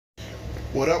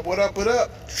What up, what up, what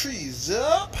up? Trees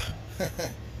up.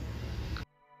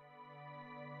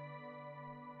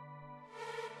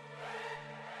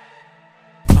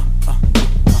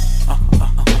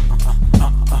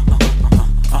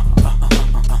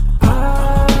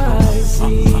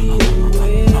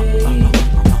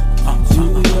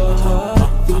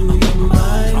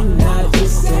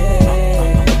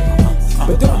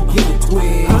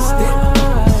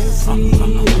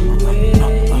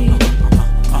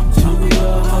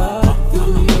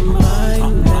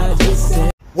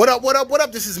 What up, what up, what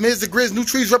up? This is Miz the Grizz,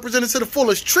 Nu-Treez represented to the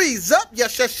fullest. Trees up.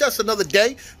 Yes, yes, yes. Another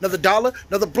day, another dollar,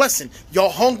 another blessing.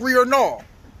 Y'all hungry or no?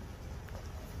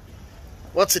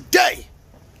 Well, today,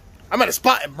 I'm at a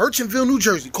spot in Merchantville, New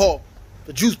Jersey called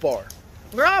the Juice Bar.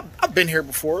 Girl, I've been here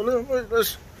before.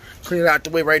 Let's clean it out the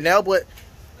way right now, but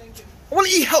I want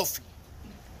to eat healthy.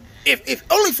 If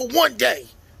only for one day,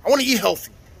 I want to eat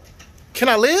healthy. Can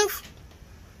I live?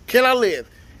 Can I live?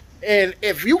 And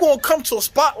if you gonna come to a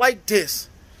spot like this,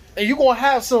 and you're gonna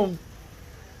have some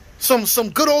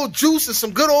good old juice and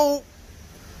some good old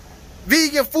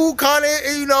vegan food kind of,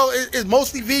 you know, it's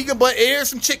mostly vegan, but there's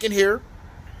some chicken here.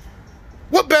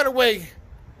 What better way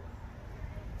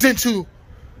than to,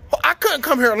 I couldn't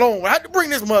come here alone. I had to bring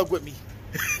this mug with me.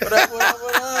 What up, what up,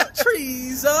 what up?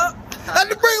 Trees up. I had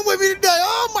to bring it with me today.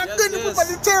 Oh my goodness, we're about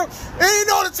to turn. It ain't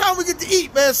all the time we get to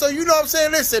eat, man. So you know what I'm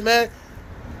saying? Listen, man.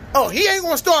 Oh, he ain't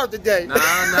gonna starve today.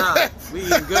 Nah. We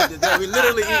eating good today. We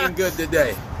literally eating good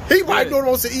today. He probably don't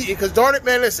want to eat it, because darn it,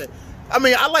 man, listen. I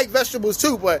mean, I like vegetables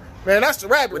too, but man, that's the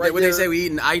rabbit right there. What they say, we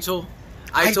eating Ital?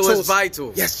 Ital is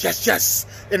vital. Yes, yes, yes.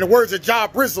 In the words of Ja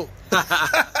Brizzle.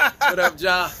 What up,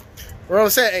 Ja? You know what I'm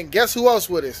saying? And guess who else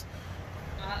with us?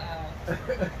 What's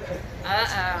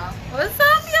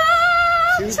up,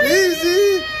 y'all? She's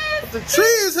easy. The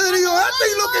Trees hoodie on. That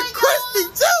thing looking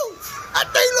crispy too. I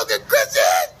think looking crispy.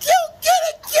 Cute, get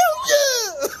it, cute,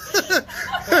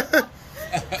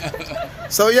 yeah.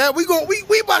 So yeah, we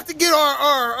about to get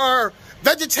our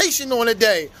vegetation on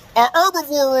today, our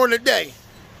herbivore on today.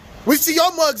 We see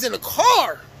your mugs in the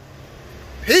car.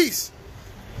 Peace.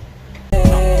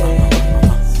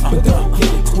 But don't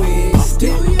get it twisted.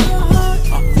 Feel your heart,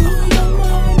 feel your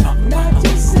mind, not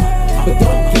just sad. But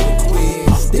don't get it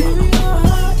twisted. Feel your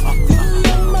heart, feel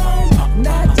your mind,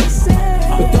 not just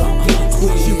sad. But don't get it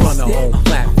twisted. She run her own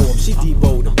platform, she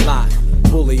debo the block.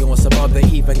 Bully on some other,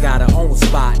 even got her own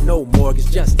spot. No mortgage,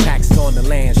 just taxes on the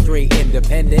land. Straight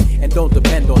independent and don't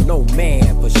depend on no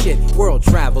man. But shit, world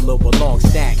traveler with long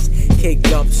stacks.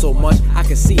 Caked up so much I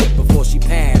could see it before she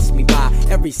passed me by.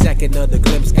 Every second of the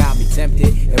glimpse got me tempted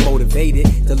and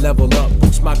motivated to level up,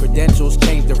 boost my credentials,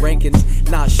 change the rankings.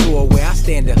 Not sure where I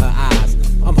stand in her eyes.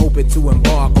 I'm hoping to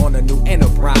embark on a new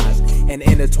enterprise and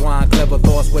intertwine clever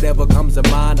thoughts, whatever comes to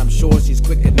mind. I'm sure she's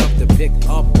quick enough to pick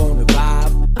up on the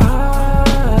vibe.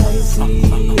 I see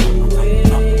the way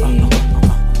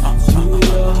to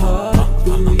your heart,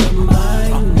 through your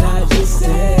mind, not just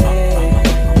sad.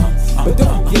 But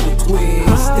don't get it twisted. I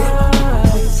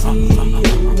see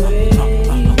the way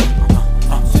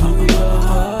to your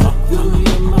heart, through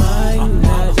your mind,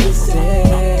 not just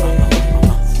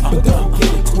sad. But don't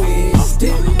get it twisted.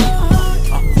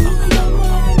 Through your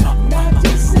mind, not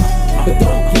just sad. But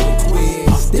don't get it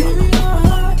twisted.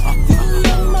 Through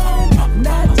your mind,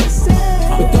 not just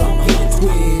sad. But don't get it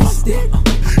twisted.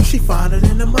 She finer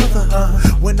than a mother.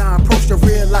 When I approached her,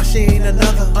 realized she ain't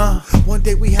another. One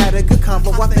day we had a good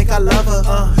convo. I think I love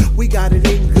her. We got it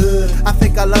in good. I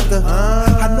think I love her.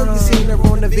 I know you seen her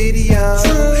on the video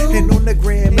and on the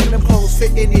gram, and them clothes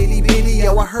fitting itty bitty.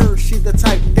 Yo, I heard she the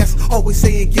type that's always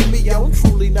saying give me. Yo, I'm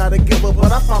truly not a giver,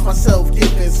 but I find myself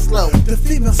giving slow. The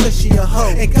female says she a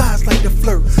hoe, and guys like to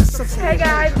flirt. Hey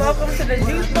guys, welcome to the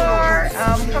Juice Bar.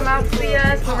 Come out and see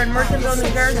us. We're in Merchantville,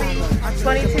 New Jersey,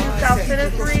 22 South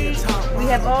Centre Str. We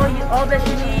have all that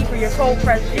you need for your cold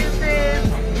pressed juices.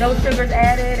 No sugars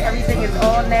added. Everything is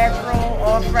all natural,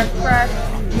 all fresh pressed,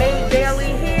 made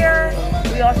daily here.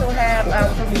 We also have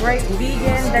some great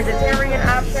vegan, vegetarian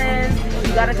options.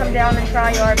 You gotta come down and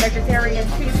try our vegetarian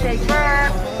cheesesteak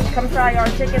wrap. Come try our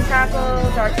chicken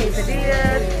tacos, our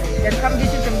quesadillas. Just come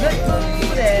get you some good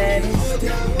food and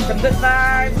some good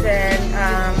vibes, and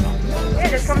yeah,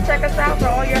 just come check us out for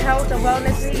all your health and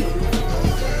wellness needs.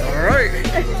 All right.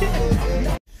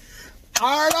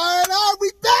 All right,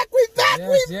 we back.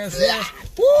 Yes.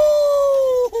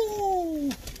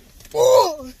 Woo!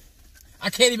 Woo! I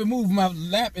can't even move. My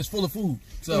lap is full of food.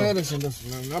 So Man, listen,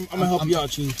 I'm gonna help you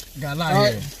out, Chief. Got a lot All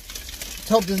here. right.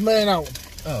 Help this man out.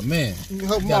 Oh man,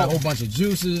 Help him got out. a whole bunch of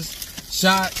juices,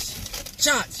 shots.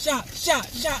 Shot.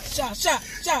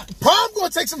 Palm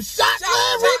gonna take some shots,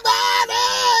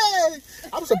 everybody!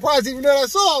 I'm surprised you even know that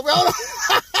song, bro.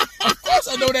 Of course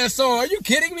I know that song. Are you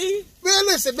kidding me? Man,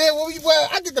 listen, man. Well,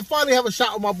 I get to finally have a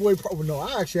shot with my boy. No,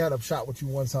 I actually had a shot with you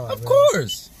one time. Of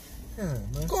course. Yeah,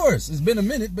 man. Of course. It's been a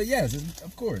minute, but yes,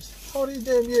 of course. All these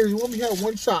damn years, you want me to have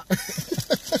one shot.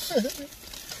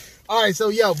 All right, so,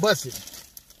 yo, bust it.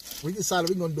 We decided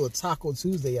we're going to do a Taco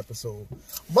Tuesday episode.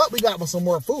 But we got some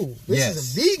more food. This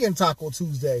is a vegan Taco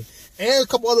Tuesday. And a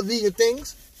couple other vegan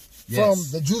things. From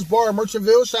the Juice Bar in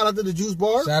Merchantville. Shout out to the Juice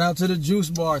Bar. Shout out to the Juice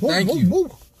Bar. Thank you. You know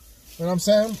what I'm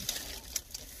saying?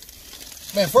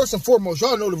 Man, first and foremost,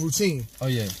 y'all know the routine. Oh,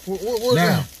 yeah.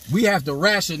 Now, we have to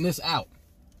ration this out.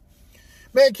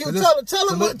 Man, Q, tell him,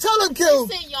 Q.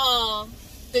 Listen, y'all.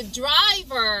 The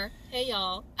driver, hey,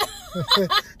 y'all.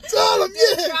 Tell him,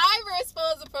 The driver is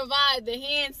supposed to provide the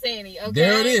hand sanitizer, okay?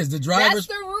 There it is. The driver's...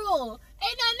 That's the rule.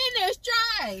 Ain't nothing in there. It's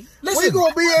dry. Listen, we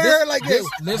gonna be in here like this.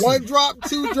 Listen. 1 drop,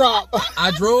 2 drop.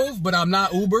 I drove, but I'm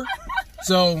not Uber.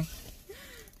 So,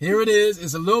 here it is.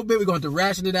 It's a little bit. We're going to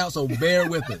ration it out, so bear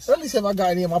with us. Let me see if I got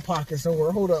any in my pocket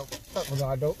somewhere. Hold up. No,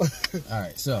 I don't. All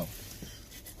right, so...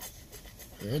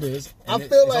 There it is. And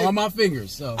it's on my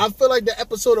fingers. So I feel like the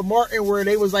episode of Martin where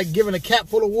they was like giving a cap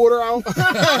full of water out.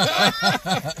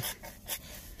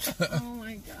 Oh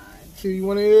my god. Q, you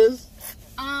want this?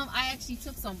 I actually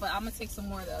took some, but I'm gonna take some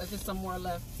more though. If there's some more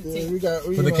left to take.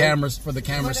 For the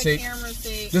camera's sake.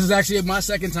 Sake. This is actually my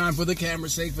second time for the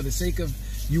camera's sake, for the sake of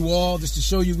you all, just to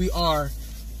show you we are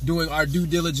doing our due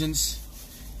diligence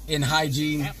in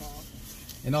hygiene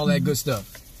and all that good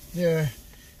stuff. Yeah.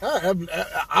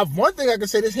 One thing I can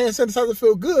say, this hand sanitizer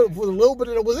feel good. With a little bit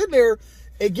that was in there,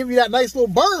 it give you that nice little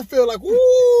burn feel, like woo.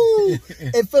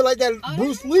 It feel like that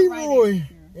Bruce Leroy.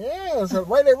 Yeah, so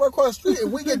right there, right across the street,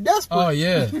 and we get desperate. Oh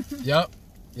yeah, yep.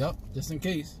 Just in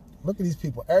case. Look at these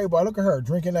people. Everybody, look at her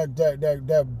drinking that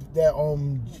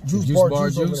juice bar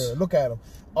juice over there. Look at them.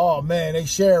 Oh man, they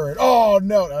sharing. Oh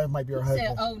no, that might be her husband.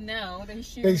 Said, oh no, they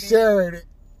sharing it.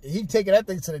 He taking that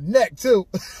thing to the neck too.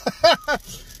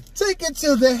 Take it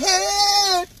to the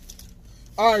head.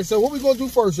 All right, so what we gonna do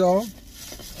first, y'all?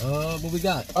 What we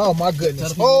got? Oh my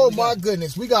goodness. Oh my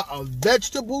goodness. We got a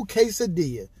vegetable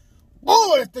quesadilla.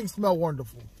 Oh, that thing smells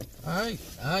wonderful. All right.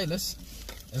 That's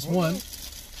one.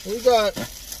 We got a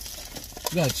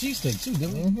cheesesteak too,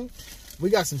 didn't we? We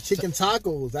got some chicken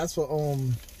tacos. That's for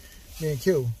me and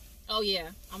Q. Oh yeah,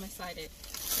 I'm excited.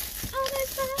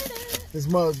 This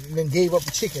mug then gave up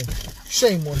the chicken.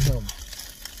 Shame on him.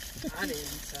 I didn't,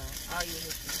 so I'll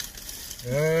use it.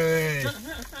 Hey.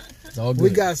 It's all good. We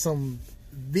got some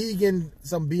vegan,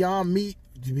 some Beyond Meat,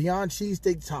 Beyond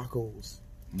Cheesesteak tacos.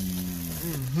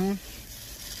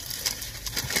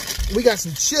 We got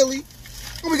some chili,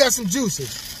 and we got some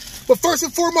juices. But first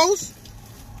and foremost,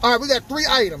 all right, we got 3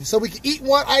 items. So we can eat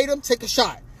one item, take a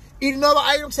shot. Eat another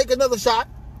item, take another shot.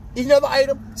 Eat another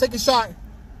item, take a shot.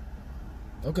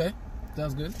 Okay,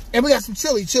 sounds good. And we got some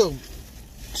chili too.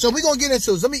 So we're going to get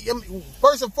into it. Let me,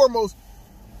 first and foremost,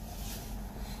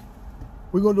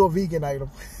 we're going to do a vegan item.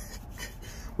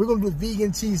 We're going to do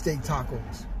vegan cheesesteak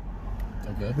tacos.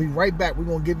 Okay. We'll be right back. We're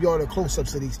going to give y'all the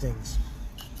close-ups of these things.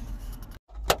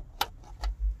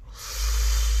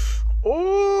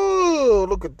 Oh,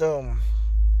 look at them.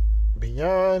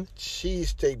 Beyond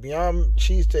cheesesteak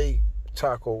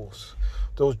tacos.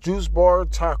 Those juice bar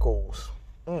tacos.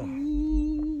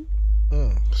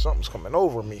 Something's coming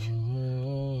over me.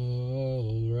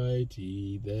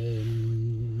 Alrighty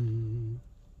then.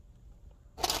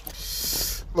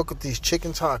 Look at these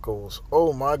chicken tacos.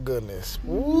 Oh my goodness.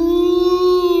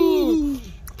 Woo!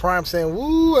 Prime saying,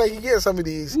 woo, I can get some of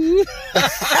these.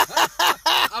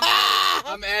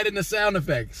 I'm adding the sound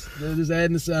effects. They're just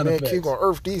adding the sound effects. Man, keep gonna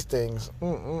earth these things.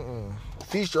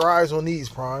 Feast your eyes on these,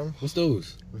 Prime. What's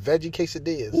those? Veggie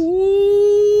quesadillas.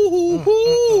 Ooh.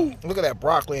 Look at that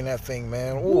broccoli in that thing,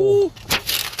 man. Ooh.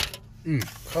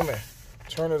 Come here.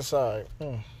 Turn it aside.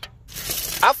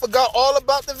 I forgot all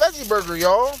about the veggie burger,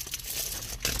 y'all.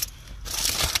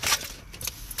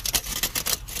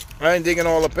 I ain't digging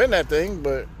all up in that thing,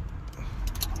 but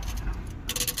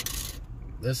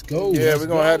let's go. Yeah, we're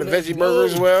gonna have the veggie burger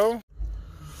as well.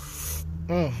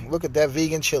 Look at that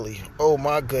vegan chili. Oh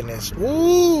my goodness.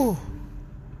 Woo.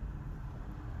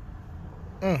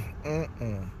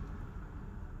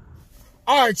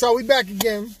 All right, y'all, we back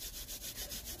again.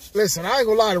 Listen, I ain't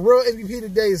gonna lie, the real MVP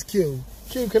today is Q.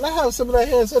 Q, can I have some of that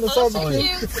hand sanitizer,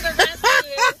 Q?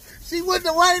 She went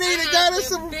to Rite Aid and got us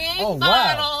some big bottle.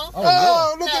 Wow.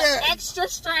 Oh, look at that. Extra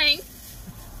strength.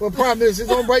 Well, promise, it's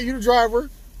gonna break you, the driver.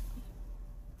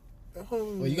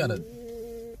 Well, you gotta.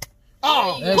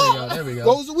 Oh, there we go.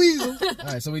 Goes the weasel. All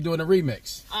right, so we doing a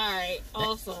remix. All right,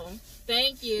 awesome.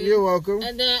 Thank you. You're welcome.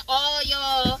 And then all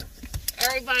y'all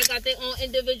Everybody got their own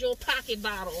individual pocket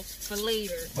bottle for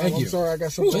later. Thank you. I'm sorry, I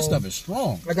got some. This stuff is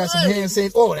strong. I got some hand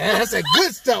saying, oh, that's that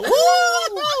good stuff.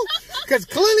 Woo! Because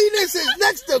cleanliness is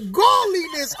next to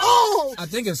godliness. Oh! I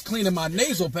think it's cleaning my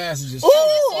nasal passages.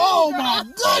 Oh my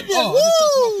goodness. Oh, I just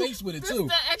touched my face with it, This too.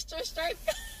 the extra stripe.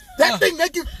 That thing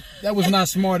make you That was not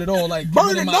smart at all. Like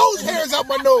burning nose hairs out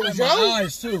my nose, and yo. my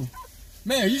eyes, too.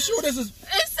 Man, you sure this is...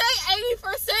 It say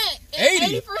 80%.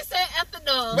 80? 80%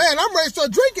 ethanol. Man, I'm ready to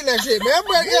start drinking that shit, man.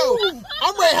 I'm ready to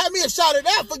have me a shot of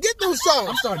that. Forget those I'm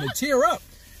shots. starting to tear up.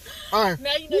 All right.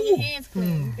 Now you know your hands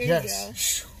clean. There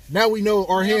Yes. Now we know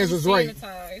our you go. hands was right.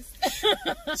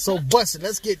 Sanitized. So bust it.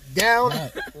 Let's get down,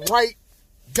 right,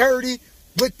 dirty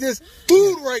with this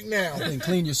food right now. And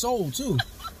clean your soul, too.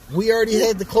 We already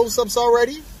had the close-ups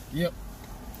already. Yep.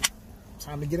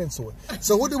 Time to get into it.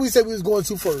 So what did we say we was going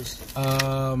to first?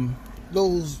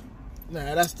 Those,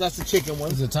 nah, that's the chicken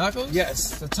one. Is it tacos?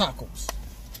 Yes, the tacos.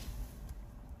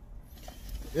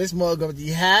 This mug gonna be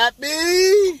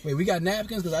happy. Wait, we got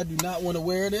napkins because I do not want to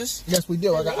wear this. Yes, we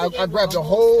do. I grabbed a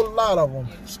whole lot of them.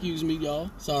 Excuse me, y'all.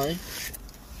 Sorry.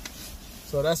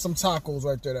 So that's some tacos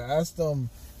right there. That's them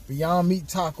Beyond Meat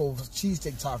tacos,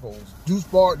 cheesesteak tacos,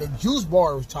 the juice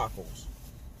bar tacos.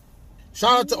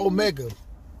 Shout out to Omega.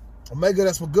 Omega,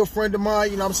 that's a good friend of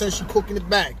mine. You know what I'm saying? She cooking it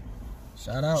back.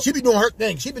 Shout out. She be doing her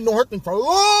thing. She been doing her thing for a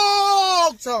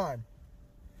long time.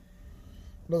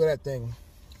 Look at that thing.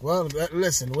 Well,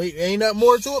 listen, ain't nothing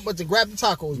more to it but to grab the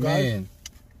tacos, guys. Man.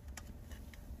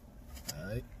 All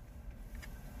right.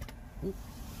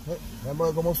 That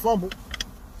mug almost fumbled.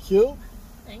 Kill.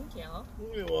 Thank y'all.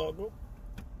 You're welcome.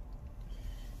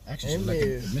 Actually, let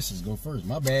the missus go first.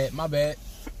 My bad.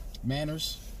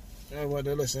 Manners. Yeah, well,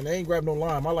 listen, they ain't grab no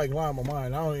lime. I like lime on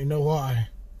mine. I don't even know why.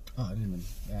 Oh, I didn't even.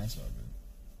 Yeah, that's all good.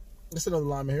 There's another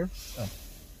lime in here. Oh.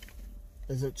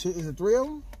 Is it 3 of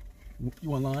them? You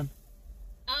want lime?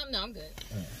 No, I'm good.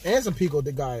 And some pico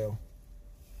de gallo.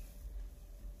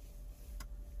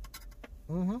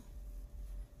 You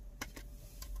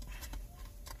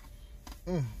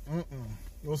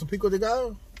want some pico de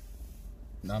gallo?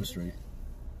 No, I'm straight.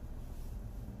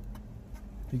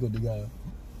 Pico de gallo.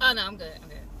 Oh, no, I'm good. I'm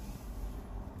good.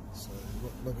 So,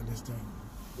 look at this thing.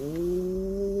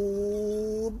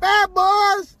 Ooh, bad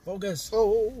boys! Focus.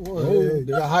 Oh. You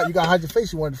gotta hide your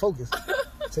face. You want to focus.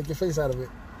 Take your face out of it.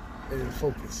 And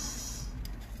focus.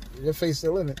 Your face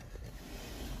still in it.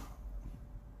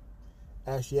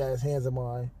 Ashy ass hands of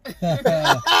mine.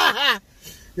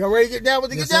 Y'all ready to get down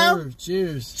with the get down?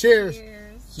 Cheers. Cheers.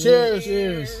 Cheers.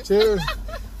 Cheers. Cheers.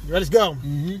 Let's go.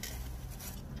 Mm-hmm.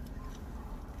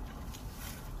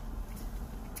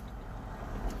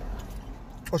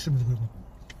 Oh, shit.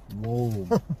 Whoa.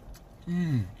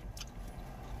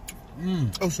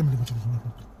 Oh, shit.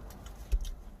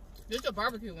 This is a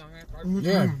barbecue one, right?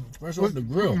 Yeah. Fresh off the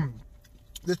grill.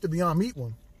 This is the Beyond Meat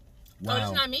one. Wow. Oh,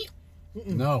 it's not meat?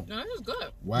 No. No, this is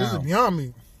good. Wow. This is Beyond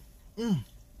Meat.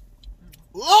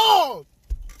 Lord!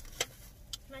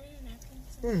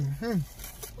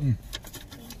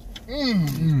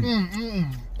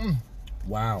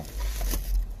 Wow.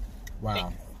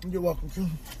 Wow. You're welcome, too.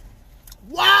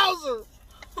 Wowzer!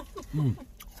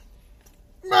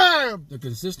 Man! The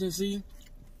consistency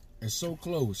is so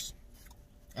close.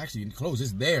 Actually, close.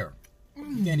 It's there.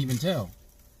 You can't even tell.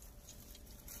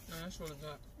 No, that's really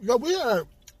good. Yo, we had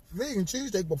vegan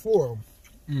cheesesteak before.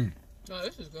 No,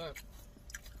 this is good.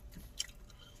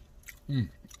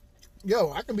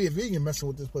 Yo, I can be a vegan messing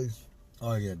with this place.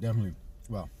 Oh, yeah, definitely.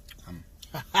 Well, I'm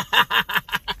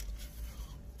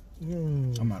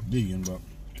not vegan, but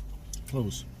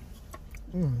close.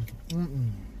 Good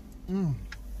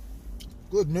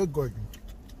networking.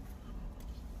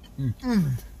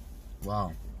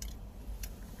 Wow.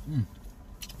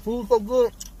 Food so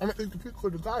good. I'm gonna eat the pico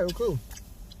de gallo too.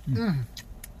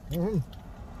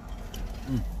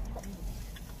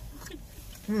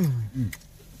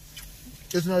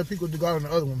 There's another pico de gallo in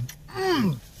the other one.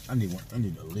 I need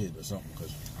a lid or something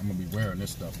because I'm gonna be wearing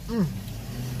this stuff.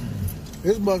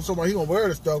 This mug somebody he gonna wear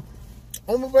this stuff.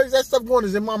 Only place that stuff going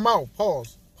is in my mouth.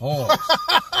 Pause. Pause.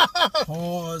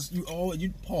 Pause.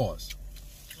 You pause.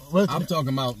 I'm talking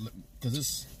about because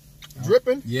it's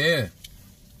dripping. Yeah.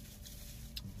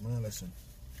 Man, listen.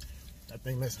 That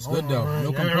thing, listen. It's good though.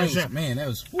 No complaints. Man, that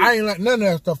was. I ain't let none of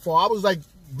that stuff fall. I was like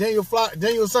Daniel's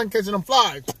son catching them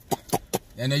flies.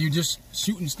 And then you just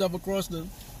shooting stuff across the.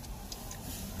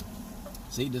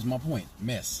 See, this is my point.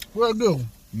 Mess. What I do?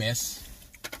 Mess.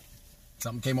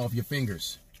 Something came off your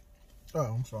fingers. Oh,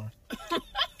 I'm sorry.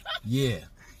 Yeah.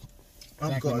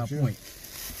 Exactly my point.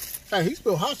 Hey, he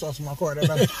spilled hot sauce in my car that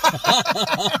night.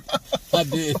 I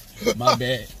did. My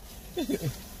bad.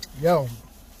 Yo.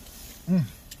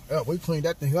 Yeah, we cleaned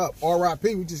that thing up.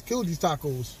 R.I.P. We just killed these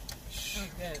tacos. Oh,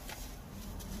 good.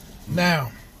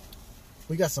 Now,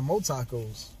 we got some more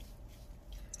tacos.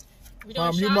 We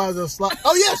doing You shots? might as well slide.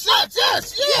 Oh, yeah, shots.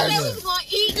 Yes. Yeah, Yes. they was going to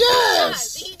eat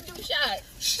Yes. shots. Eat new shots.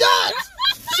 Shots.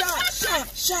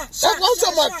 That's what I'm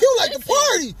talking about. Kill like the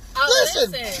party. Oh,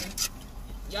 Listen.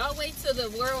 Y'all wait till the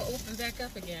world opens back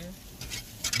up again.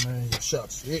 Man,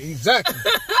 shucks. Yeah, exactly.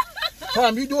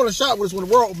 Prime, you doing a shot with us when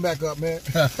the world open back up, man.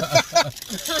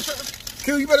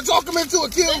 Q, you better talk him into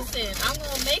it, Q. Listen, I'm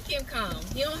going to make him come.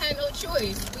 He don't have no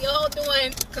choice. We all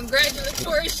doing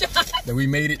congratulatory shots. That we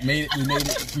made it.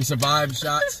 We survived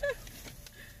shots.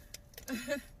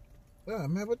 Yeah,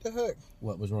 man, what the heck?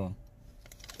 What was wrong?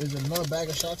 Is there another bag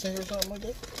of shots in here or something like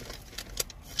that?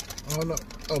 I don't know.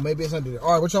 Oh, maybe it's under there.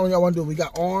 All right, which one y'all want to do? We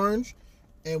got orange,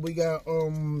 and we got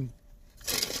the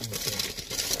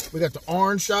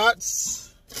orange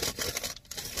shots,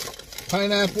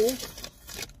 pineapple.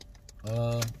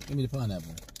 Give me the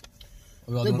pineapple.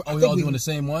 Are we all, I doing, think doing the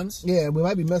same ones? Yeah, we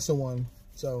might be missing one.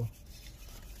 So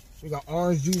we got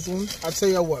orange juice ones. I tell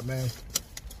you what, man,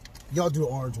 y'all do the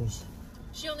orange ones.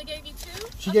 She only gave you 2?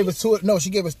 She gave us 2. No, she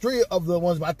gave us 3 of the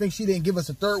ones, but I think she didn't give us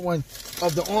a third one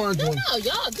of the orange one. No,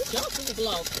 y'all too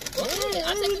glow. Go ahead.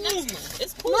 I'll take the next one.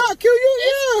 It's cool. Nah, kill you,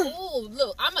 yeah. It's cool.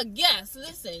 Look, I'm a guest.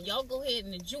 Listen, y'all go ahead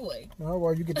and enjoy. All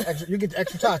right, you get the extra. You get the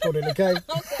extra taco then, okay? Okay.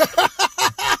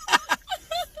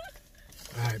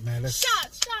 All right, man. Let's Shot.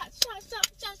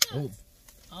 Oh.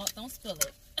 Oh, don't spill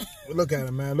it. look at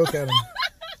him, man. Look at him.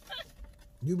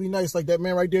 You be nice like that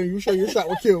man right there. You show your shot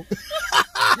with Q. Yeah,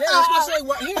 I was gonna say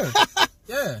right here.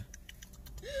 Yeah.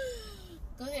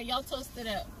 Go ahead, y'all toast it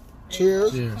up.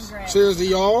 Cheers. Congrats. Cheers to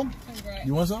y'all. Congrats.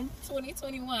 You want some?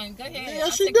 2021. Go ahead. Yeah,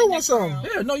 I'll she take do the want next some. round.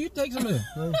 Yeah, no, you take some in.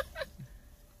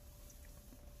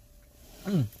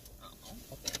 She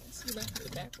left the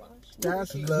backwash.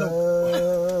 That's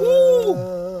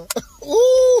love.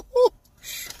 Ooh.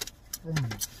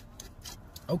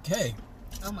 Okay.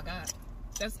 Oh my God.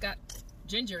 That's got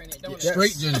ginger in it, don't it? Yes.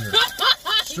 Straight ginger.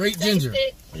 Straight ginger.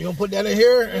 Taste it. You gonna put that in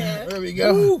here? Yeah. There we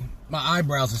go. Ooh, my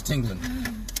eyebrows is tingling.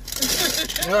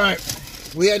 All right.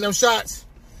 We had them shots.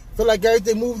 Feel like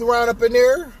everything moved around up in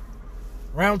there.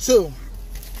 Round 2.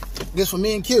 This for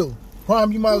me and Q.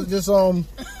 Prime, you might as well just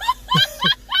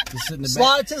Just sit in the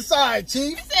slide to the side,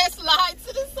 Chief. It says slide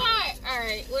to the side. All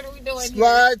right, what are we doing here?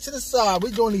 Slide to the side.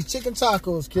 We doing these chicken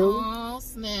tacos, Q. Oh,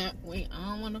 snap. Wait,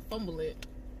 I don't want to fumble it.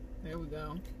 There we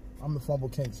go. I'm the fumble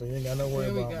king, so you ain't got no worry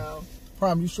There we about it. go.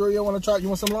 Prime, you sure you want to try? You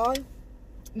want some lime?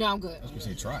 No, I'm good. I was gonna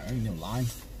say try. I ain't no lying.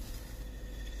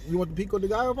 You want the pico de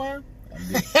gallo, Prime?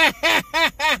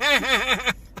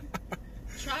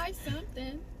 Try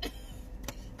something.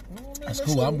 That's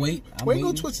cool. I'm waiting. Wait,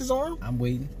 go twist his arm. I'm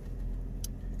waiting.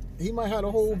 He might have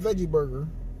a whole veggie burger.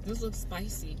 This looks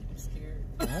spicy. I'm scared.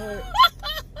 All right.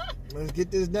 Let's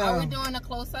get this down. Are we doing a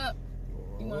close-up?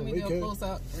 You want me to do a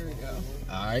close-up? There we go.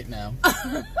 All right now.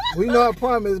 We know how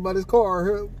Prime is about his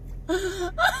car.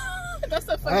 That's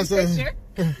a funny picture.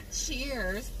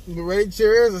 Cheers. You ready?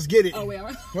 Cheers. Let's get it. Oh, wait. All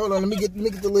right. Hold on. Let me get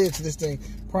the lid to this thing.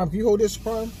 Prime, can you hold this,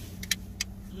 Prime?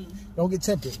 Don't get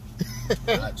tempted.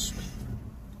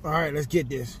 All right, let's get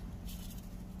this.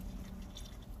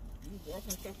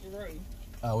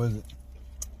 Oh, is it?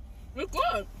 It's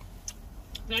good.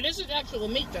 Now, this is actual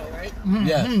meat, though, right?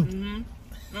 Yeah. Mm-hmm.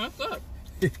 That's good.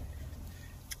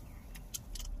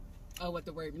 Oh, what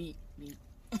the word meat? Meat.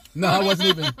 No, I wasn't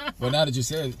even. Well, now that you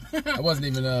said it, I wasn't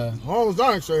even. As long as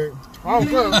I ain't say it. I don't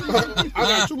care. I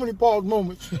got too many pause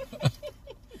moments.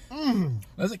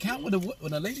 Does it count when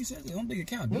a lady says it? I don't think it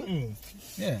counts. Do it?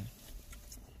 Yeah.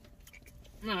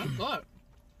 No, that's good.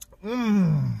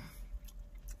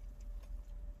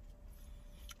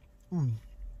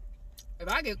 If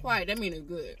I get quiet, that means it's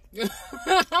good.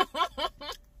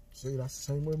 See, that's the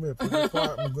same way me. People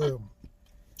quiet and good.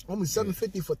 Only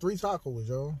 $7.50 for 3 tacos,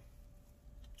 yo.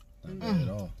 Not bad at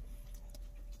all.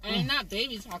 And they're not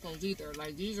baby tacos either.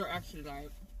 Like, these are actually, like,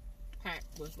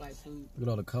 packed with, like, food. Look at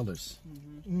all the colors.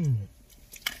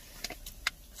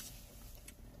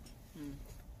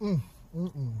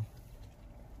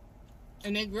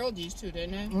 And they grilled these too,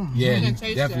 didn't they? Yeah, You can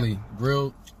taste definitely that.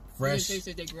 grilled, You fresh, can taste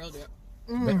that they grilled it.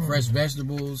 fresh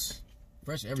vegetables,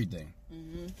 fresh everything.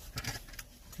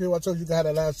 Here, I told you to have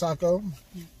that last taco.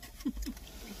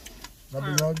 That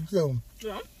belongs to you.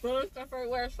 Yeah, but stuff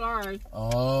everywhere. Sorry.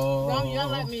 Oh. Don't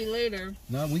yell at me later.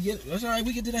 No, we get. That's all right.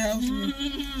 We get to the house.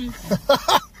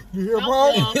 You hear,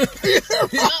 Paul?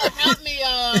 Help me,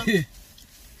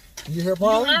 You hear, You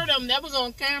Paul? heard them. That was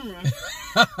on camera.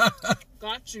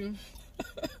 Got you.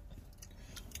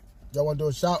 Y'all want to do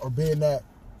a shot or being that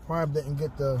Prime didn't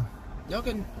get the... Y'all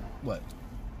can what?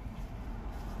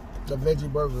 the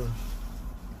veggie burger.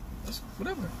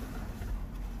 Whatever.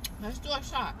 Let's do a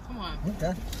shot. Come on.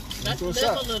 Okay. Let's do a live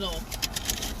shot. a little.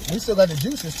 We still got the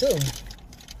juices too.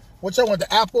 What y'all want?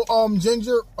 The apple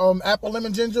ginger, apple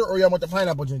lemon ginger, or y'all want the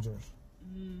pineapple ginger?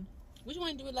 Which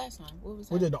one did we do it last time? What was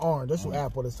that? We did the orange. Let's do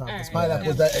apple this time. All This right. pineapple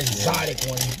is that exotic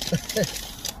one.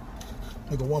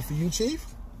 Nigga, one for you, Chief.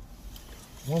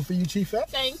 One for you, Chief.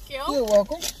 Thank you. You're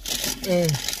welcome.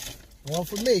 And one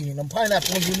for me. And them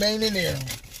pineapple ones remain in there.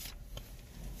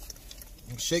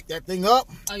 Shake that thing up.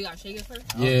 Oh, you gotta shake it first?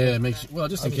 Yeah, make sure. Well,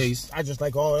 just in case. I just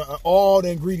like all the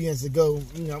ingredients to go,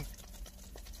 you know.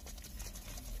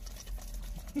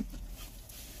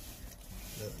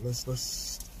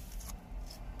 Let's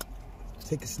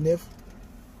take a sniff.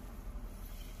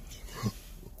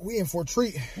 We in for a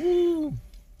treat.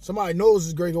 Somebody's nose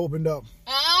is great opened up.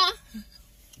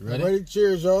 Ready?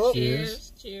 Cheers, y'all.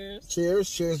 Cheers.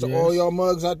 Cheers to all y'all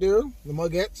mugs out there, the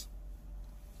mugettes.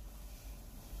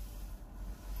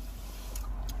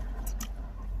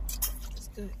 It's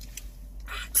good.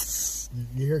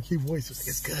 You hear Keith's voice,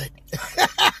 it's good.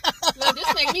 Look,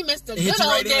 this make me miss the It hit good you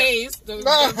right old there. days. The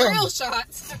real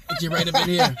shots. Get you right up in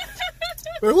here.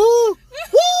 Woo!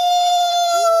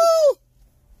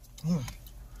 Woo!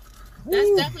 That's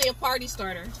definitely a party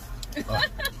starter.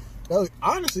 Yo,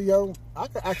 honestly, yo, I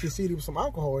could actually see there was some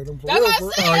alcohol in them. For That's real,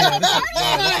 what for I real. said. Oh,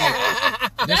 yeah,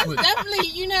 That's That's what. definitely,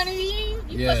 you know what I mean?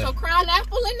 You Yeah. put some crown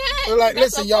apple in that. They're like,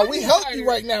 That's listen, a y'all, party we healthy starter.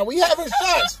 right now. We having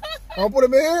shots. I'll put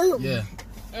them in here. Yeah.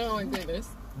 Oh my goodness.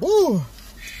 Woo.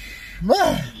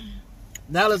 Man.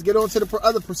 Now let's get on to the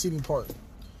other proceeding part.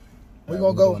 We're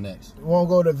All going to right, go next. We want to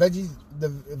go to the veggie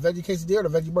quesadilla or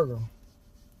the veggie burger?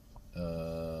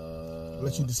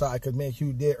 Let you decide, because me and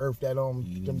Q did earth that them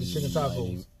the chicken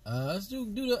tacos. Let's do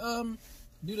the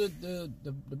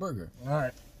burger. All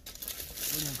right.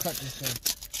 We're gonna cut this thing.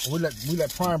 We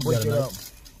let Prime break got a it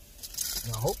knife?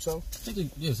 up. I hope so. I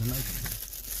think it's a knife.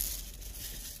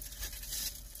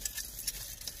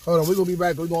 Hold on, we're gonna be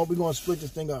back. We're gonna split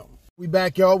this thing up. We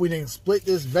back, y'all. We didn't split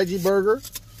this veggie burger.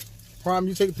 Prime,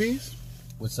 you take a piece.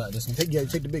 What side? This one? Take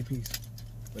the big piece.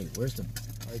 Wait, where's the?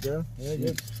 Right there.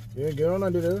 Yeah, get on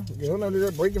under there. Get on under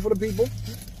there. Break it for the people.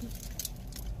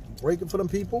 Break it for them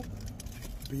people.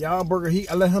 Beyond Burger Heat,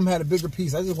 I let him have a bigger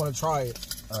piece. I just want to try it.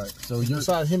 All right, so you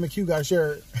Besides him and Q got to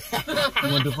share it.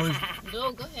 want the first?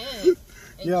 No, go ahead.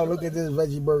 Y'all, look at this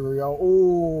veggie burger, y'all.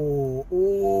 Oh,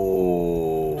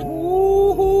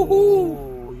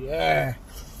 yeah.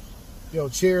 Yo,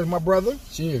 cheers, my brother.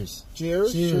 Cheers.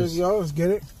 Cheers, y'all. Let's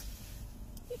get it.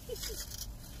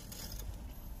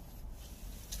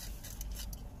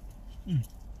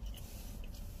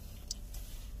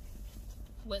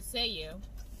 What say you?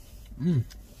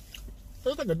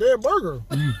 Tastes like a dead burger.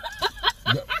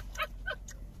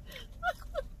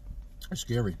 It's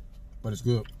scary, but it's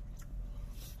good.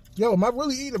 Yo, am I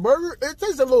really eating a burger? It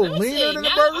tastes a little leaner than a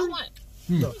burger. Let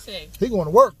me see. He going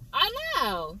to work. I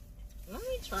know. Let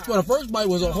me try. Well, the first bite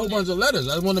was a whole bunch of lettuce.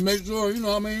 I want to make sure, you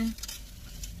know what I mean?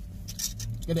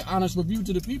 Get an honest review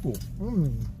to the people.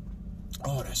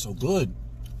 Oh, that's so good.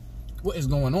 What is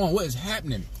going on? What is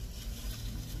happening?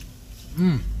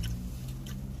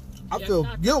 I feel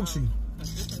guilty.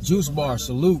 Juice bar,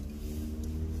 salute.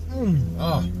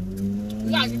 Oh.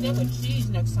 We gotta get that with cheese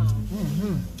next time.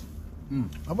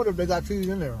 I wonder if they got cheese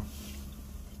in there.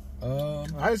 I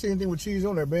didn't see anything with cheese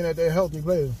on there, being that they're healthy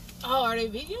place. Oh, are they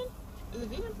vegan? Is it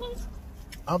vegan place?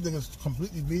 I don't think it's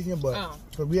completely vegan, but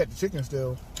because we had the chicken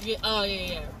still. Yeah. Oh,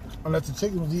 yeah. Unless the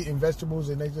chicken was eating vegetables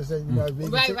and they just said, you guys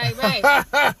vegan. Right.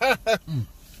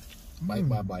 Bite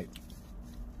by bite.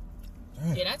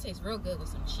 Yeah, that tastes real good with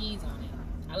some cheese on it.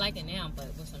 I like it now, but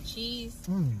with some cheese,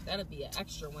 that'll be an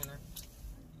extra winner.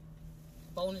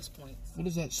 Bonus points. What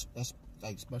is that? That's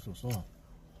like special sauce.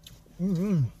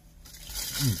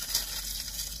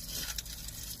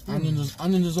 Onions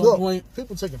is on Look, point.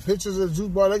 people taking pictures of the juice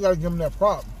bar, they gotta give them that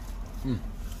prop.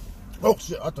 Oh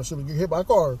shit, I thought she would get hit by a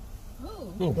car.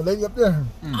 Ooh. The lady up there.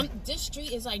 This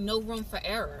street is like no room for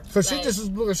error. Cause she just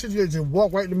was looking, she just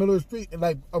walked right in the middle of the street, and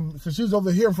like, cause she was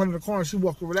over here in front of the car, and she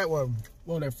walked over that way.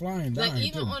 Well, they're flying down. Like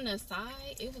even on the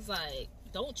side, it was like,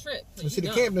 don't trip. You see the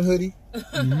Camden hoodie?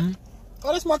 Oh,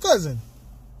 that's my cousin.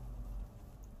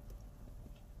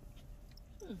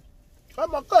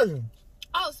 That's my cousin.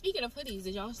 Oh, speaking of hoodies,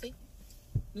 did y'all see?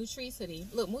 Nu-Treez hoodie.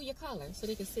 Look, move your collar so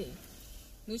they can see.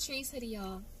 Nu-Treez hoodie,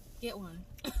 y'all. Get one.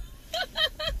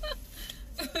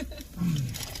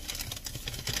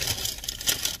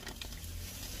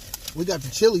 We got the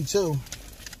chili too.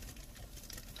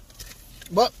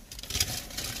 But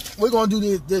we're gonna do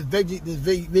this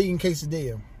vegan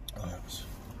quesadilla.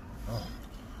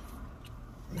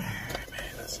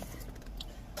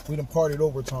 We done partied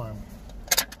overtime.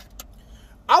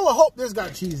 I would hope this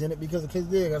got cheese in it because the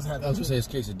quesadilla doesn't have. I was gonna say it's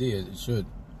quesadilla. It should.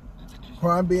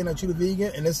 Prime being that you the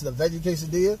vegan and this is a veggie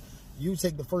quesadilla, you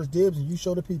take the first dibs and you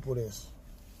show the people this.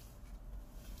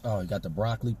 Oh, you got the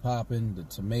broccoli popping, the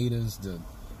tomatoes, the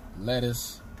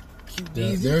lettuce.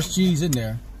 Cute. There's cheese in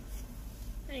there.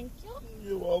 Thank you.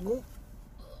 You're welcome.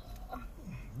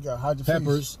 You got hide your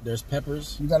Peppers. There's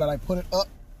peppers. You gotta like put it up.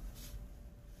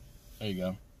 There you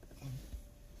go.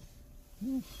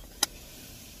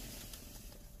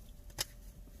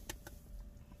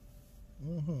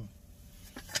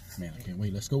 Man, I can't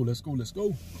wait. Let's go. Let's go. Let's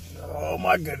go. Oh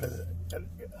my goodness.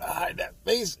 Hide that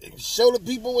face and show the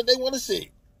people what they want to see.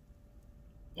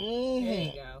 There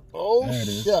you go. Oh, There it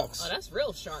is. shucks. Oh, that's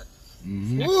real sharp.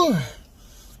 Woo.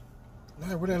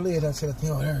 Where that lid? That's the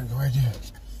thing. Oh, there you go, right there.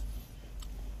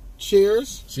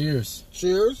 Cheers. Cheers.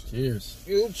 Cheers. Cheers.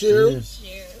 You cheers.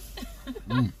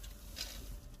 Cheers.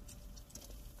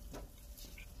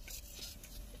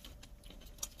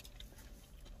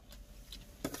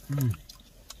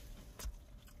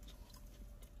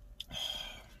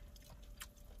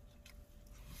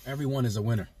 Everyone is a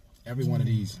winner. Every one of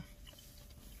these.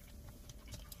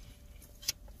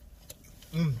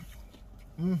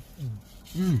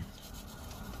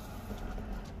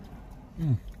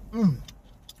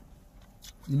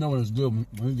 You know when it's good when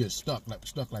you get stuck like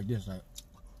this, like.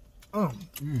 You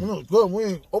know it's good. We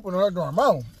ain't opening our door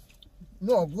mouth. You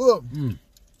know it's good.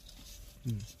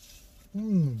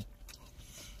 You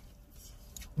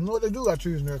know what they do got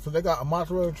cheese in there? So they got a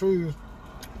mozzarella cheese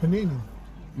panini.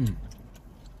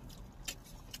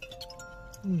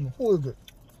 Who is it?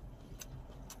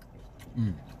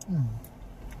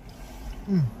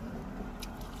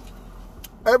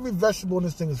 Every vegetable in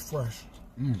this thing is fresh.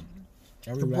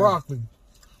 The broccoli,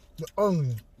 the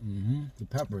onion, the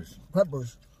peppers.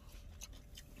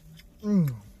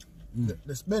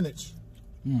 The spinach.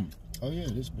 Oh yeah,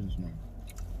 this spinach now.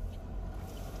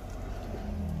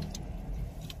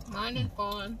 Mine is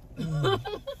gone.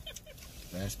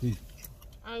 Last piece.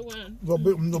 I win.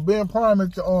 The being prime,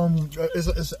 it's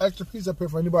an extra piece up here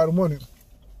for anybody who want it.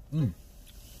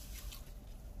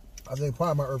 I think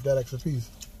prime might earn that extra piece.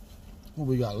 What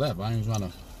we got left? I ain't trying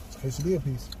to. Quesadilla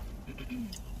piece.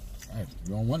 Hey, you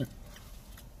don't want it.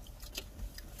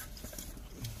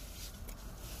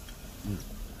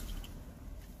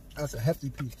 That's a hefty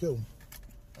piece too.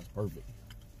 That's perfect.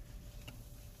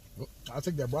 I'll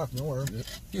take that broccoli, don't worry.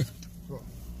 Yeah.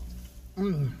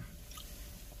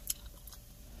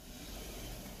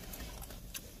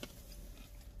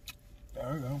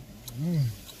 There we go.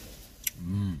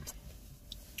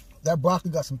 That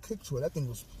broccoli got some kick to it. That thing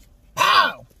was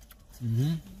pow!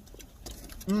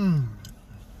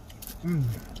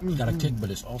 Got a kick, but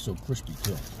it's also crispy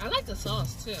too. I like the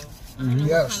sauce too. I don't know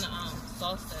Yes. what kind of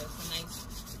sauce that is. Nice.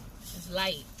 It's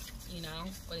light, you know,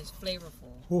 but it's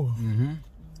flavorful. Ooh.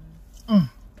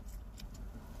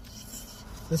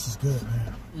 This is good,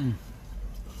 man.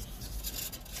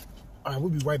 All right, we'll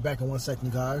be right back in 1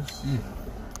 second, guys.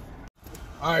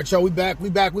 All right, y'all, we back. You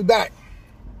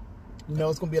know,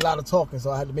 it's going to be a lot of talking,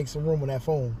 so I had to make some room on that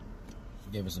phone.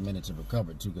 Gave us a minute to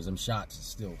recover too, because them shots is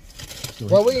still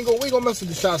Well, we ain't gonna mess with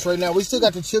the shots right now. We still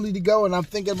got the chili to go, and I'm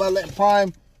thinking about letting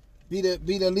Prime be the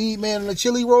lead man in the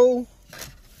chili roll.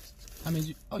 I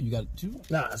mean, you got two?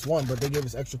 Nah, it's one, but they gave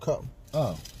us extra cup.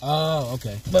 Oh,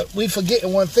 okay. But we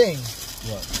forgetting one thing.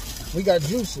 What? We got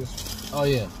juices. Oh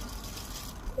yeah.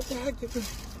 What the heck did we?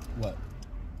 What?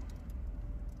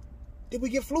 Did we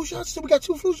get flu shots? Did we got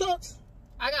 2 flu shots?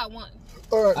 I got one.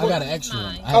 All right. I got an extra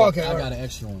one. Mine. I Okay, all got right. an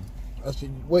extra one.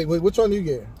 Wait, which one do you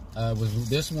get? Was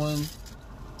this one?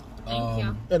 Thank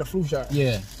you. And a flu shot.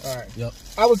 Yeah. All right. Yep.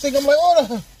 I was thinking, I'm like, oh,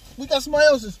 no, we got somebody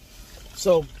else's.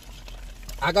 So,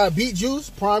 I got beet juice.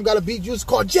 Prime got a beet juice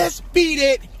called Just Beat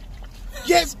It.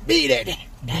 Just Beat It.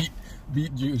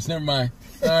 Beet juice. Never mind.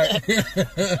 All right.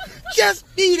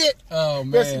 Just Beat It. Oh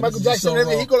man. Yes, Michael this is Jackson.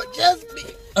 so He go like, Just Beat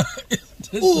It.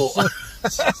 This Ooh.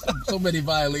 is so many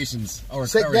violations. Or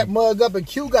Shake that mug up, and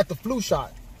Q got the flu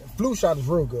shot. The flu shot is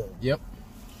real good. Yep.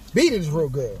 Beat It is real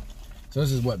good. So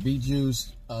this is what? Beet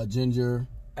juice, ginger,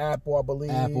 Apple, I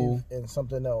believe. Apple. And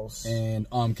something else. and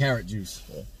carrot juice.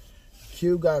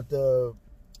 Q got the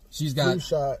She's flu got,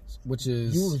 shot. which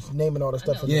is You was naming all the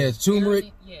stuff. know. yeah, it's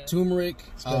turmeric, Yeah. spirulina,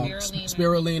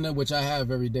 spirulina, which I have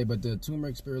every day, but the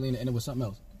turmeric, spirulina, and it was something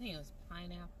else. I think it was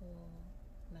pineapple,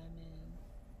 lemon,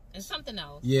 and something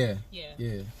else. Yeah, Yeah.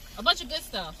 yeah, A bunch of good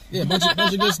stuff. yeah, bunch of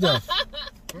good stuff.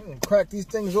 I'm gonna crack these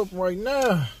things open right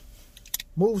now.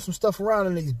 Move some stuff around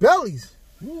in these bellies.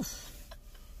 Oof.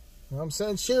 You know what I'm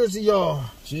saying? Cheers to y'all.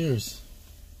 Cheers.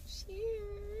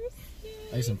 Cheers.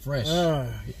 Nice and fresh.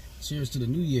 Cheers to the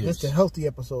New Year's. That's the healthy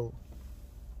episode.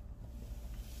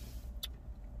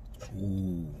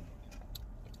 Ooh.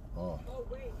 Oh.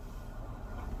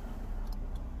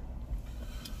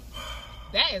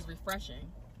 That is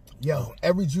refreshing. Yo,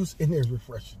 every juice in there is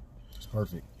refreshing. It's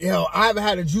perfect. Yo, I haven't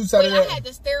had a juice out of that. I had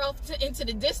to stare off into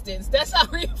the distance. That's how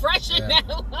refreshing that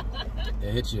was.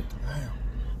 It hits you.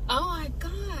 Oh my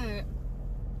God.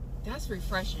 That's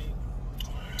refreshing.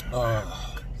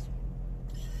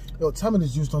 Yo, tell me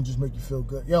this juice don't just make you feel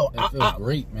good. Yo, It feels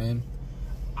great, man.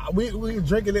 We were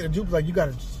drinking it, and Juke was like, you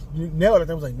nailed it.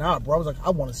 I was like, nah, bro. I was like, I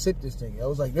want to sip this thing. I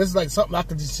was like, this is like something I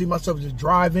could just see myself just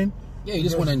driving. Yeah, you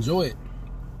just want to enjoy it.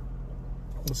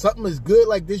 When something is good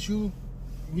like this, you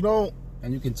don't.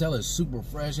 And you can tell it's super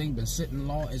fresh. Ain't been sitting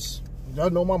long. It's.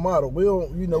 Y'all know my motto. We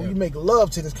don't, we make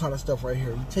love to this kind of stuff right here.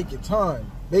 You take your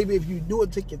time, baby. If you do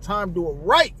it, take your time, do it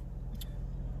right.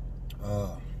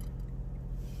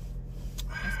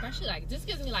 Especially like this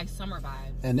gives me like summer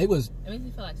vibes. And it makes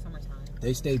me feel like summertime.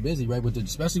 They stay busy, right?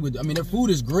 Especially with, I mean, their food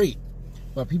is great,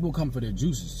 but people come for their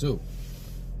juices too.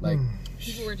 Like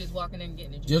people were just walking in and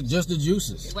getting the juice. Just the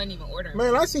juices. They wasn't even ordering.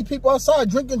 Man, I see people outside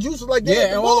drinking juices like that.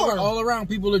 Yeah, all around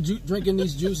people are drinking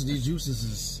these juices. These juices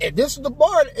is. If this is the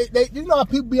bar. You know how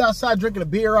people be outside drinking a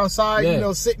beer outside. Yeah. You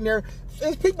know, sitting there.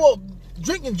 There's people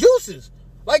drinking juices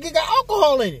like it got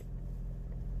alcohol in it.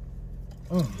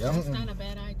 That's not a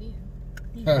bad idea.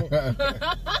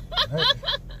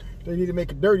 They need to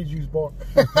make a dirty juice bar.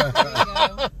 There you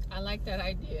go. I like that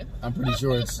idea. I'm pretty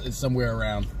sure it's somewhere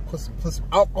around. Put some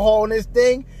alcohol in this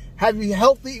thing. Have you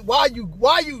healthy? Why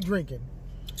you drinking?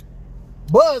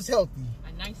 Buzz healthy.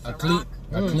 A nice A Ciroc.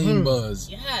 clean buzz.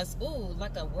 Yes. Ooh,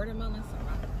 like a watermelon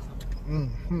Ciroc or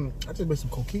something. I just made some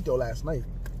coquito last night.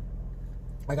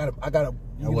 I gotta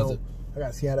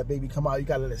see how that baby come out. You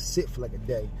gotta let it sit for like a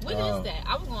day. What is that?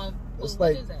 I was going. It's what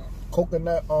like is that?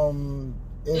 coconut.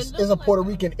 It's a Puerto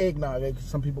Rican eggnog.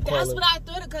 Some people call it. That's what I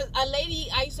thought. Because a lady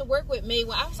I used to work with made.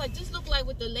 Well, I was like, this looked like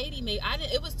what the lady made.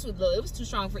 It was too low. It was too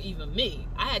strong for even me.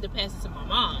 I had to pass it to my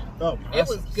mom. Oh, it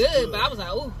was good, but I was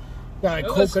like, ooh. Got like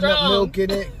coconut milk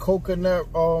in it. Coconut.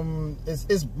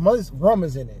 It's rum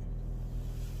is in it.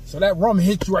 So that rum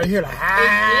hits you right here. Like,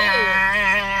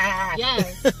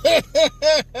 yes.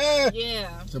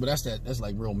 Yeah. So, but that's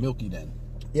like real milky then.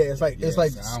 Yeah, it's like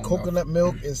coconut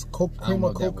milk. It's cream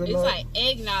of coconut. It's like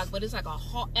eggnog, but it's like a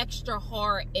extra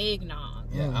hard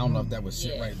eggnog. Yeah, I don't know if that would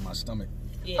sit right in my stomach.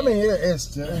 Yeah. I mean,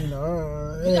 it's you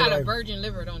got a virgin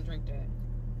liver, don't drink that.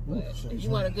 But if you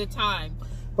want a good time.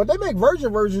 But they make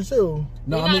virgin too.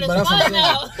 No, I mean, but that's what I'm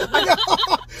saying.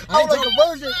 I like a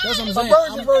virgin. That's what I'm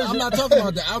saying. I'm not talking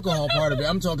about the alcohol part of it.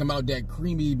 I'm talking about that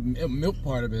creamy milk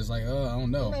part of it. It's like, I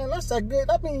don't know. Man, that's that good.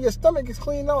 That means your stomach is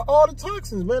cleaning out all the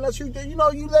toxins, man. That's you let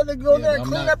it go there and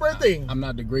clean up everything. I'm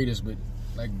not the greatest with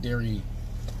like dairy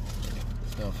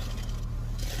stuff.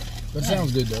 But it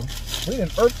sounds good though. We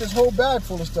done earthed this whole bag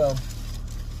full of stuff.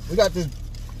 We got this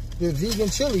vegan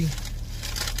chili.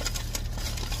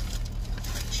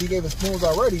 She gave us spoons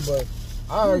already, but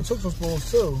I already took some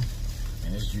spoons too.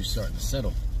 And this juice starting to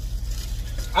settle.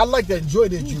 I like to enjoy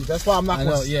this juice. That's why I'm not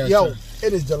going to... Yo,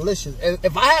 it is delicious. And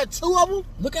if I had two of them...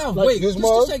 Look how... Like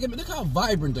look how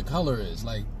vibrant the color is.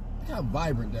 Like, look how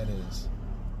vibrant that is.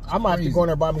 I might have to go in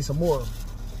there and buy me some more.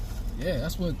 Yeah,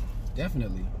 that's what...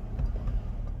 Definitely.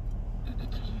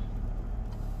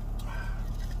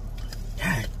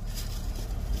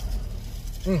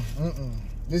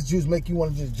 This juice make you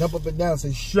want to just jump up and down and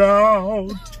say,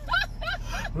 shout,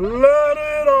 let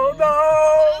it all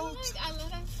out. I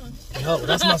love that song. Yo,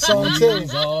 that's my song too.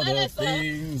 These are the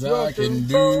things I can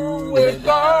do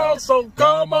without, so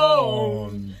come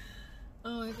on.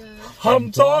 Oh my God.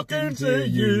 I'm talking to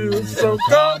you, so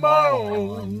come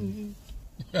on.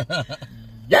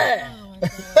 Yeah. Oh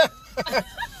my God.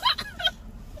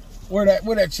 Where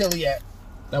that chili at?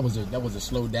 That was a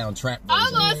slowed down trap version. I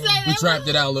was gonna say we trapped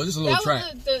it out a little. Just a little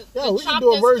trap. Yeah, we can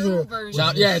do a version.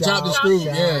 Chop the screw.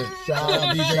 Yeah.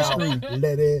 DJ Screw.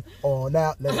 Let it on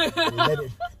out. Let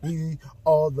it be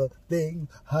all the things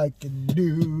I can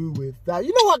do without.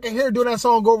 You know who I can hear doing that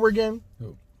song over again?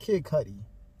 Who? Kid Cudi.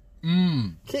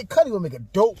 Kid Cudi would make a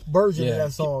dope version of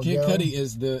that song. Kid Cudi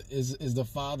is the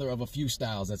father of a few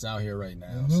styles that's out here right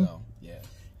now. So yeah.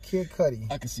 Kid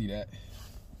Cudi. I can see that.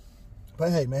 But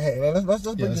hey, man, let's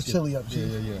bring this chili up, G. Yeah.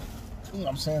 You know what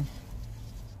I'm saying?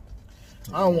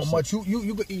 I don't want much.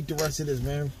 You could eat the rest of this,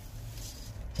 man.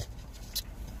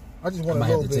 I just want a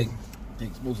little bit.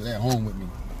 Take most of that home with me.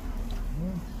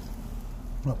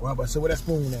 Well, how about say where that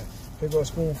spoon at? Pick up a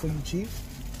spoon for you, Chief.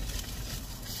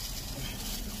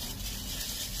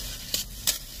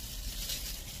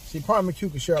 See, Prime and Q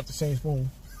can share out the same spoon.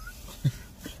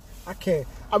 I can't.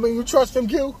 I mean, you trust him,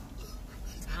 Q?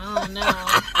 I don't know.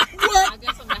 What? I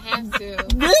guess I'm gonna have to.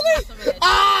 Really?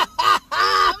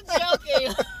 I'm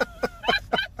joking.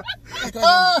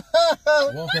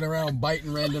 Walking around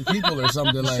biting random people or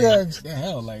something like that. The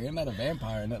hell, like, you're not a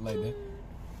vampire or nothing like that.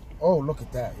 Oh, look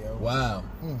at that, yo. Wow.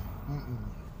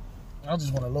 I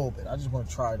just want a little bit. I just want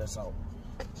to try this out.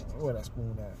 Where that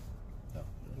spoon at?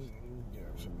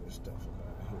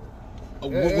 Oh,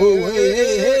 whoa,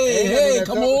 hey,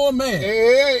 come on, man.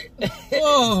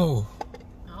 Whoa.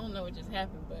 I don't know what just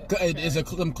happened, but It's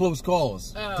them close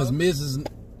calls. Because Miz is,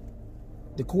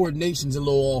 the coordination's a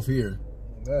little off here.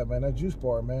 Yeah, man, that juice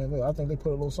bar, man. Look, I think they put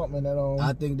a little something in that.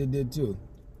 I think they did too.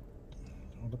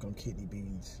 Oh, look at them kidney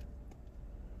beans.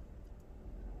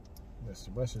 Yes,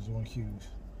 the rest is on cues.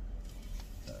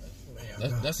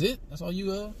 That's it? That's all you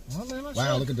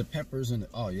wow, look at the peppers and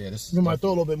oh yeah, this. You might throw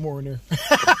a little bit more in there.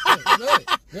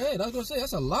 Yeah, I was gonna say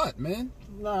that's a lot, man.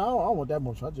 No, I don't want that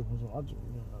much.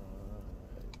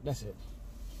 That's it.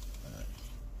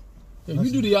 Yeah,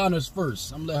 you do the honors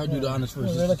first. I'm gonna let her do the honors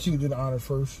first. Let you do the honors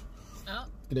first. Oh.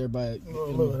 Get everybody.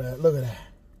 Look at that. Look at that.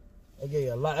 I gave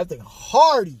you a lot. I think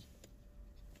Hardy.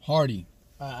 Hardy.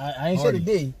 I ain't said a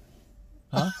D.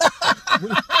 Huh?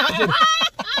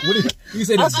 What did you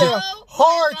say? I said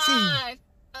Hardy.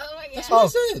 Oh my God. That's what I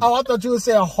said. Oh, I thought you would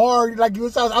say a hard, like you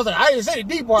was. I was like, I didn't say the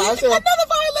D part. I said another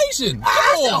violation.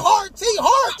 I said hard T.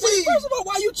 First of all,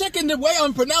 why are you checking the way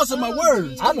I'm pronouncing my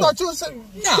words? I thought you were checking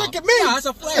me. Nah, that's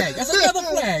a flag. That's another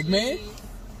flag, man.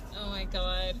 Oh my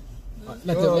God.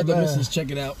 Let the missus check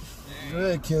it out.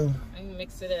 Good kill. I can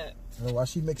mix it up. While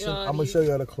she mixing, I'm gonna show you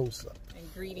how to close up.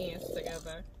 Ingredients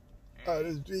together. Oh,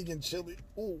 this vegan chili.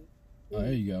 Ooh. Oh,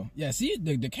 there you go. Yeah, see,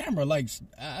 the camera likes.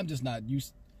 I'm just not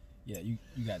used. Yeah, you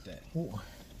got that. Ooh.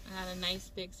 I had a nice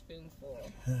big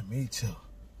spoonful. Yeah, me too.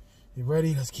 You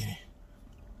ready? Let's get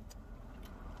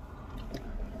it.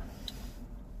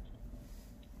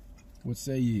 What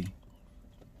say ye?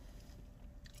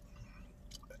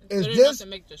 Is good this enough to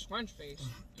make the scrunch face?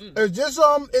 Is this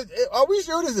are we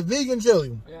sure this is vegan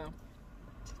chili? Yeah.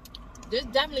 This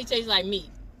definitely tastes like meat.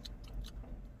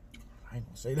 I ain't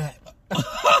gonna say that.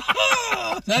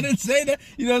 I didn't say that.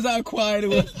 You know how quiet it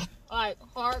was. Like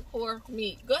hardcore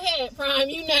meat. Go ahead, Prime.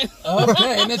 You know.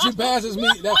 Okay, and then she passes me.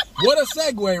 What a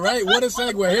segue, right? What a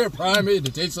segue. Here, Prime.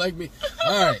 It tastes like me.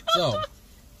 All right, so.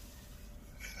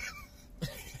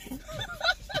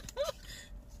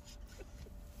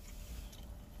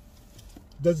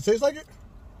 Does it taste like it?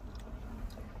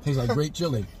 Tastes like great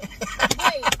chili.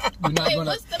 Wait,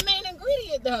 what's the main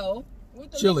ingredient though?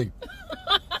 Chili.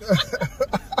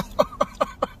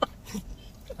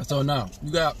 So now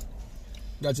you got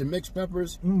your mixed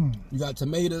peppers. You got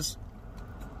tomatoes.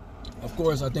 Of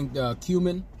course, I think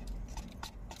cumin.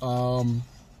 Some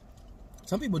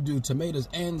people do tomatoes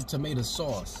and tomato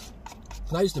sauce.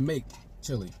 Cause I used to make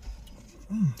chili.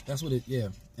 That's what it. Yeah,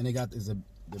 and they got the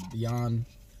Beyond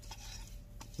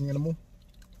animal.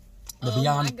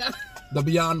 The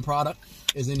Beyond product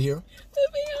is in here. The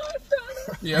Beyond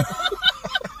product. Yeah.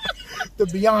 The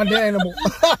Beyond animal.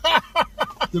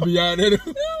 The Beyond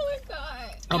animal. Oh my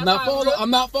God.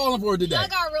 I'm not falling for it today. I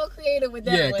got real creative with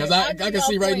that. Yeah, because I can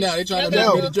see right now they're trying to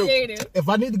make me the joke. If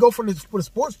I need to go for the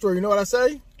sports store, you know what I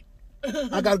say?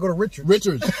 I gotta go to Richards.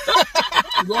 Richards.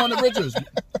 You go on to Richards.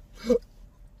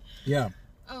 Yeah.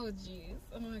 Oh jeez.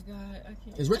 Oh my God. I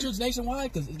can't. Is Richards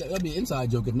nationwide? Because that'd be an inside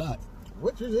joke if not.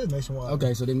 Richards is nationwide.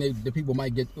 Okay, so then the people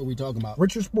might get what we talking about.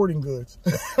 Richards Sporting Goods.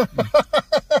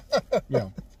 Yeah.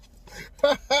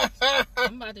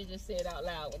 I'm about to just say it out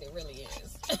loud what it really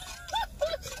is.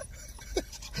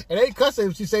 It ain't cussing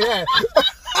if she say that.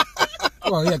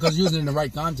 Well, yeah, because using it in the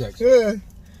right context. Yeah.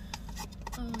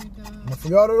 Oh my God. For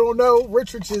y'all that don't know,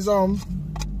 Richards is Is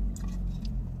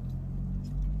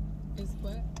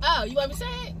what? Oh, you want me to say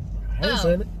it? I ain't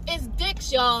saying it. It's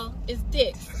Dick's, y'all. It's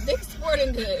Dick's. Dick's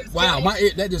Sporting Goods. Wow, my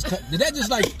ear, did that just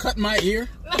like cut my ear?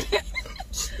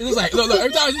 It was like, look,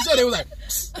 every time you said it was like,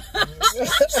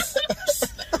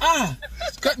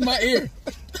 it's cutting my ear.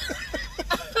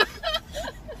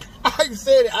 I ain't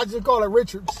said it, I just call it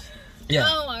Richards. Yeah.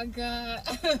 Oh my God.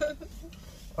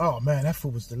 Oh man, that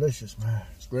food was delicious, man.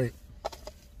 It's great.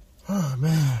 Oh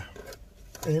man.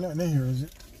 Ain't nothing in here, is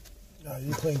it? No,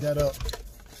 you cleaned that up.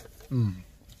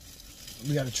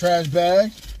 We got a trash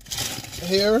bag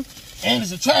here, and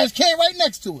there's a trash can right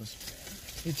next to us.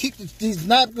 You keep these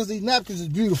napkins. These napkins is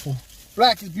beautiful.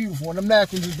 Black is beautiful, and them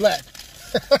napkins is black.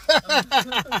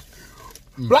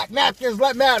 Black napkins,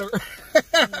 black matter.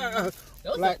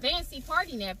 Those are fancy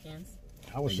party napkins.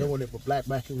 I was showing it, but black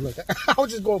napkins. Look, I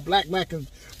was just going black napkins.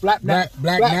 Black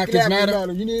napkins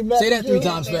matter. You need Say that 3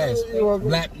 times fast.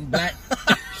 Black.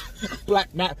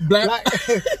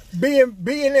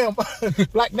 B&M.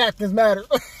 Black napkins matter.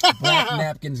 Black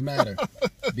napkins matter.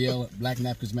 Black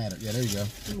napkins matter. Yeah, there you go.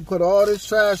 Put all this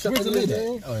trash up Where's in the lid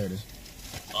there. at? Oh, here it is.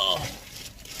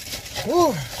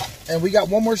 Woo. And we got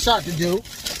one more shot to do.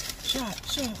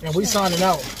 And we signing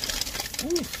out.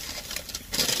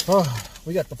 Oh,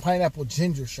 we got the pineapple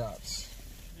ginger shots.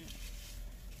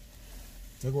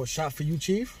 There go a shot for you,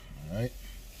 Chief. All right.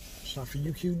 Shot for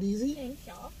you, QDZ. Thanks,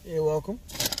 y'all. You're welcome.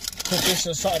 Put this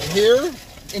inside of here.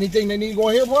 Anything they need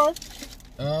going here, bro?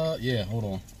 Yeah, hold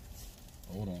on.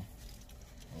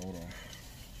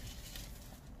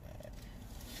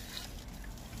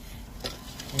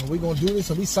 And we're going to do this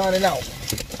and we signing out.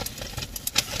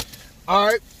 All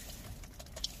right.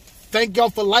 Thank y'all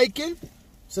for liking,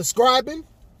 subscribing,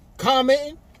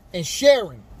 commenting, and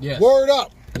sharing. Yes. Word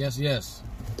up. Yes.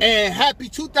 And happy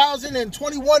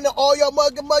 2021 to all y'all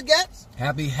muggettes.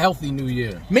 Happy healthy New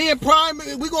Year. Me and Prime,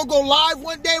 we're going to go live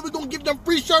one day. We're going to give them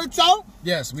free shirts out.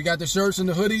 Yes, we got the shirts and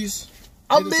the hoodies.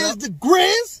 I'm Miz the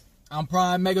Grizz. I'm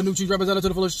Prime Mega Nu-Treez representative to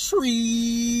the fullest.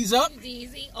 Trees up.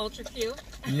 Easy, ultra cute.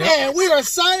 Yep. And we are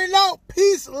signing out.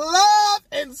 Peace, love,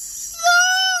 and so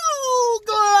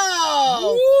glad.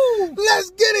 Woo. Let's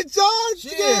get it, y'all.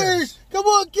 Cheers. Come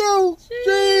on, Q.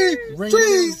 Cheers.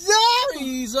 Trees up.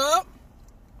 Trees up.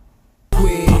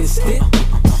 Twisted.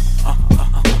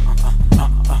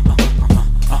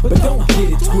 But don't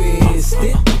get it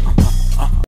twisted.